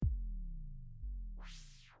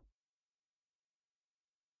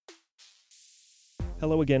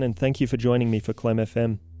Hello again and thank you for joining me for Clem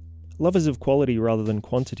FM. Lovers of quality rather than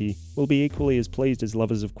quantity will be equally as pleased as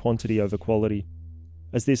lovers of quantity over quality,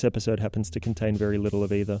 as this episode happens to contain very little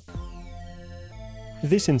of either.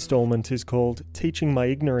 This installment is called Teaching My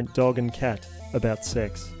Ignorant Dog and Cat About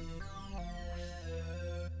Sex.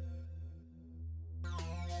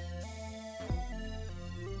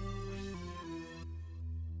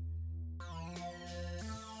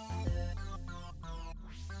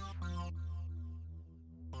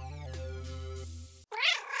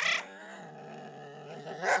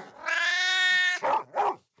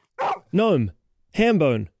 Gnome!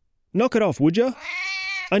 Hambone! Knock it off, would ya?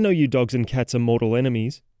 I know you dogs and cats are mortal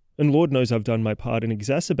enemies, and Lord knows I've done my part in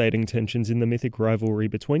exacerbating tensions in the mythic rivalry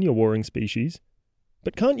between your warring species.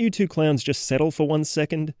 But can't you two clowns just settle for 1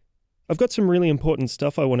 second? I've got some really important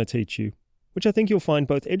stuff I want to teach you, which I think you'll find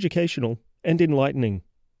both educational and enlightening.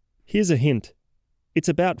 Here's a hint. It's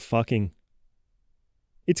about fucking.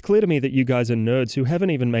 It's clear to me that you guys are nerds who haven't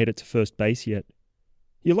even made it to first base yet.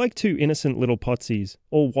 You're like two innocent little potsies,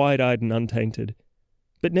 all wide-eyed and untainted.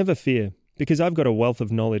 But never fear, because I've got a wealth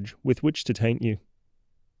of knowledge with which to taint you.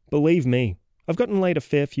 Believe me, I've gotten laid a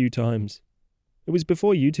fair few times. It was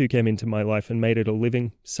before you two came into my life and made it a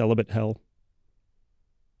living, celibate hell.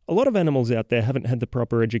 A lot of animals out there haven't had the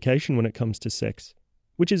proper education when it comes to sex,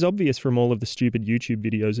 which is obvious from all of the stupid YouTube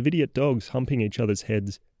videos of idiot dogs humping each other's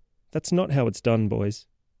heads. That's not how it's done, boys.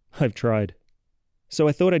 I've tried. So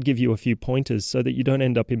I thought I'd give you a few pointers so that you don't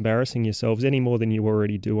end up embarrassing yourselves any more than you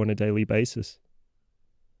already do on a daily basis.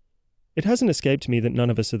 It hasn't escaped me that none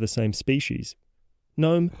of us are the same species.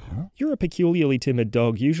 Gnome, you're a peculiarly timid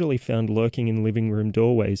dog usually found lurking in living room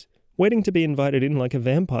doorways, waiting to be invited in like a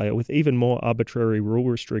vampire with even more arbitrary rule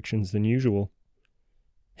restrictions than usual.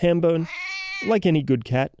 Hambone, like any good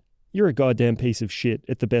cat, you're a goddamn piece of shit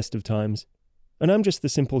at the best of times. And I'm just the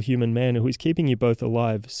simple human man who is keeping you both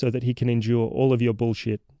alive so that he can endure all of your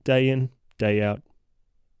bullshit, day in, day out.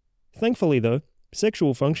 Thankfully though,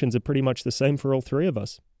 sexual functions are pretty much the same for all three of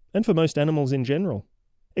us, and for most animals in general.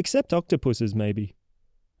 Except octopuses, maybe.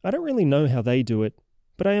 I don't really know how they do it,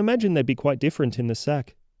 but I imagine they'd be quite different in the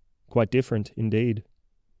sack. Quite different, indeed.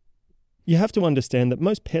 You have to understand that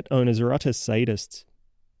most pet owners are utter sadists.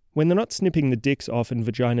 When they're not snipping the dicks off and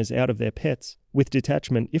vaginas out of their pets, with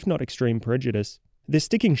detachment if not extreme prejudice, they're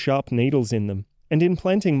sticking sharp needles in them and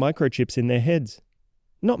implanting microchips in their heads.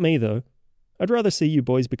 Not me, though. I'd rather see you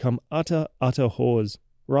boys become utter whores,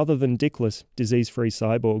 rather than dickless, disease-free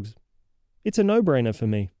cyborgs. It's a no-brainer for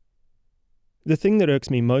me. The thing that irks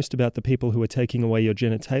me most about the people who are taking away your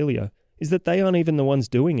genitalia is that they aren't even the ones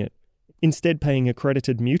doing it, instead paying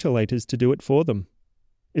accredited mutilators to do it for them.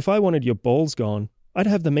 If I wanted your balls gone, I'd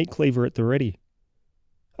have the meat cleaver at the ready.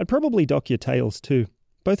 I'd probably dock your tails too,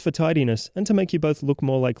 both for tidiness and to make you both look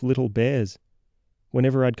more like little bears.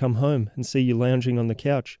 Whenever I'd come home and see you lounging on the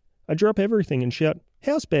couch, I'd drop everything and shout,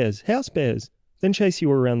 "House bears! House bears!" Then chase you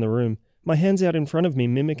around the room, my hands out in front of me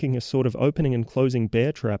mimicking a sort of opening and closing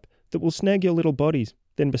bear trap that will snag your little bodies,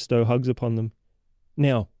 then bestow hugs upon them.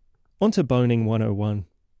 Now, onto boning 101.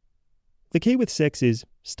 The key with sex is,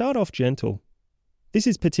 start off gentle. This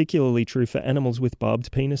is particularly true for animals with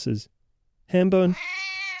barbed penises. Hambone,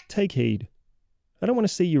 take heed. I don't want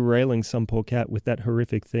to see you railing some poor cat with that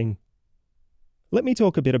horrific thing. Let me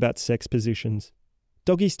talk a bit about sex positions.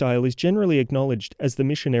 Doggy style is generally acknowledged as the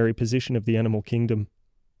missionary position of the animal kingdom.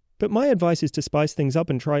 But my advice is to spice things up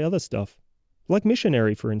and try other stuff. Like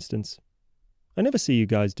missionary, for instance. I never see you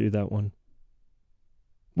guys do that one.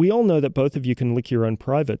 We all know that both of you can lick your own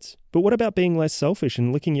privates, but what about being less selfish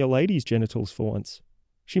and licking your lady's genitals for once?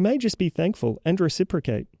 She may just be thankful and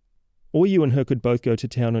reciprocate. Or you and her could both go to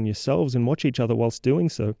town on yourselves and watch each other whilst doing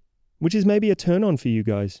so, which is maybe a turn-on for you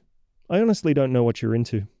guys. I honestly don't know what you're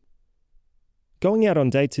into. Going out on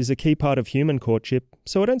dates is a key part of human courtship,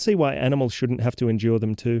 so I don't see why animals shouldn't have to endure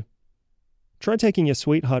them too. Try taking your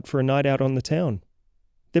sweetheart for a night out on the town.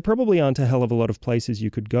 There probably aren't a hell of a lot of places you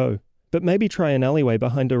could go, but maybe try an alleyway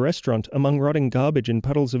behind a restaurant among rotting garbage and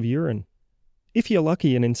puddles of urine. If you're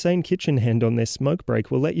lucky, an insane kitchen hand on their smoke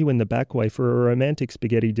break will let you in the back way for a romantic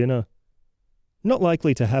spaghetti dinner. Not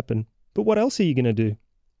likely to happen, but what else are you going to do?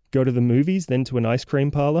 Go to the movies, then to an ice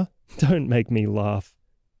cream parlor? Don't make me laugh.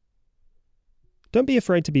 Don't be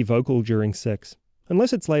afraid to be vocal during sex,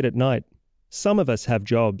 unless it's late at night. Some of us have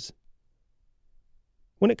jobs.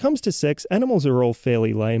 When it comes to sex, animals are all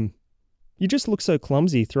fairly lame. You just look so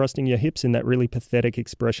clumsy thrusting your hips in that really pathetic,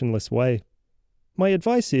 expressionless way. My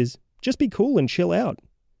advice is, just be cool and chill out.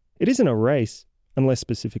 It isn't a race, unless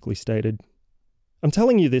specifically stated. I'm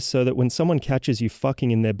telling you this so that when someone catches you fucking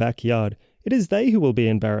in their backyard, it is they who will be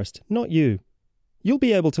embarrassed, not you. You'll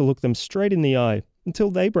be able to look them straight in the eye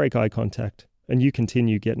until they break eye contact and you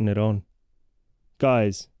continue getting it on.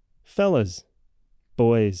 Guys, fellas,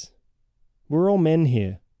 boys, we're all men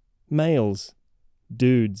here. Males,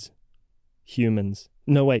 dudes, humans.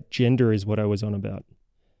 No, wait, gender is what I was on about.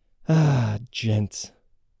 Gents.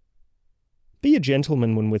 Be a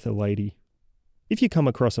gentleman when with a lady. If you come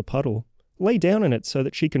across a puddle, lay down in it so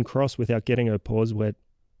that she can cross without getting her paws wet.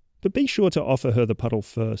 But be sure to offer her the puddle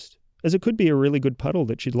first, as it could be a really good puddle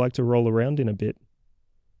that she'd like to roll around in a bit.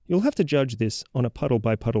 You'll have to judge this on a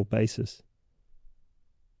puddle-by-puddle basis.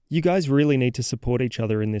 You guys really need to support each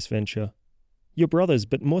other in this venture. You're brothers,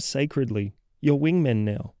 but more sacredly, you're wingmen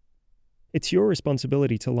now. It's your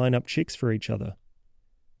responsibility to line up chicks for each other.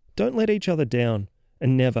 Don't let each other down,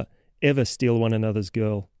 and never, ever steal one another's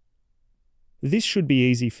girl. This should be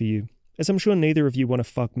easy for you, as I'm sure neither of you want to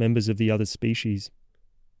fuck members of the other species.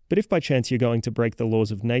 But if by chance you're going to break the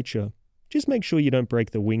laws of nature, just make sure you don't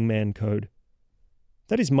break the wingman code.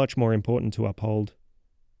 That is much more important to uphold.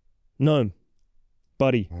 Gnome,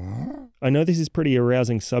 buddy, I know this is pretty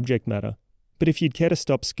arousing subject matter, but if you'd care to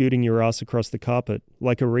stop scooting your ass across the carpet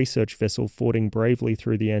like a research vessel fording bravely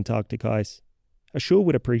through the Antarctic ice, I sure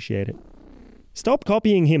would appreciate it. Stop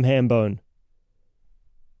copying him, Hambone.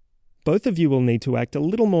 Both of you will need to act a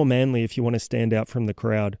little more manly if you want to stand out from the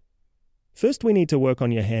crowd. First, we need to work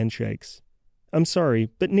on your handshakes. I'm sorry,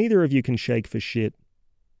 but neither of you can shake for shit.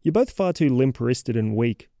 You're both far too limp-wristed and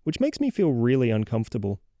weak, which makes me feel really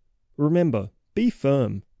uncomfortable. Remember, be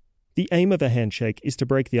firm. The aim of a handshake is to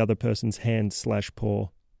break the other person's hand/paw.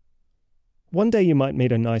 One day you might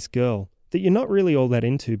meet a nice girl that you're not really all that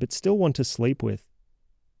into but still want to sleep with.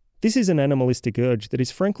 This is an animalistic urge that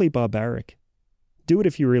is frankly barbaric. Do it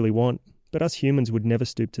if you really want, but us humans would never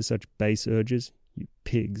stoop to such base urges, you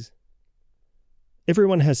pigs.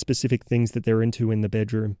 Everyone has specific things that they're into in the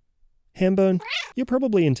bedroom. Hambone, you're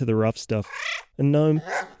probably into the rough stuff. And Gnome,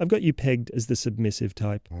 I've got you pegged as the submissive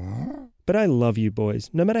type. But I love you boys,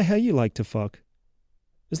 no matter how you like to fuck.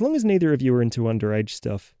 As long as neither of you are into underage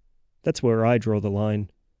stuff, that's where I draw the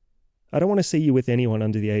line. I don't want to see you with anyone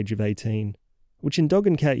under the age of 18, which in dog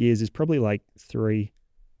and cat years is probably like 3.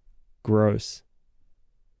 Gross.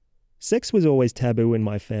 Sex was always taboo in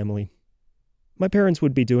my family. My parents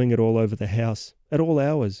would be doing it all over the house, at all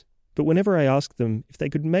hours, but whenever I asked them if they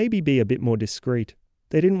could maybe be a bit more discreet,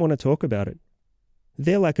 they didn't want to talk about it.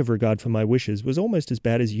 Their lack of regard for my wishes was almost as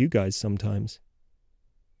bad as you guys sometimes.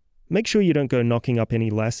 Make sure you don't go knocking up any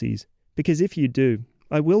lassies, because if you do,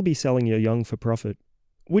 I will be selling your young for profit,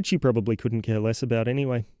 which you probably couldn't care less about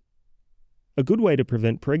anyway. A good way to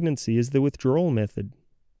prevent pregnancy is the withdrawal method.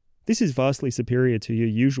 This is vastly superior to your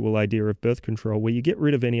usual idea of birth control where you get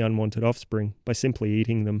rid of any unwanted offspring by simply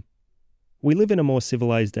eating them. We live in a more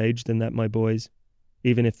civilized age than that, my boys,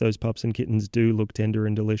 even if those pups and kittens do look tender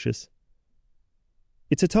and delicious.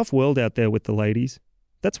 It's a tough world out there with the ladies.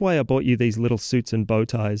 That's why I bought you these little suits and bow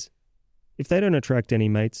ties. If they don't attract any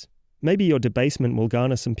mates, maybe your debasement will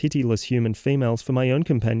garner some pitiless human females for my own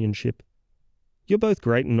companionship. You're both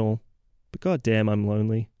great and all, but goddamn, I'm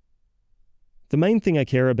lonely. The main thing I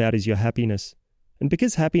care about is your happiness, and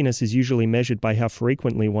because happiness is usually measured by how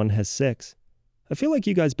frequently one has sex, I feel like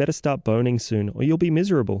you guys better start boning soon or you'll be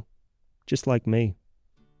miserable, just like me.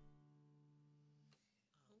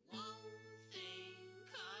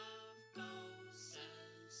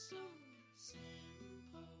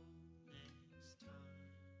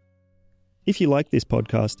 If you like this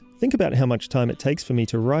podcast, think about how much time it takes for me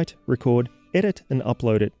to write, record, edit, and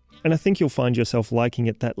upload it, and I think you'll find yourself liking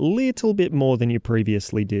it that little bit more than you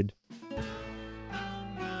previously did.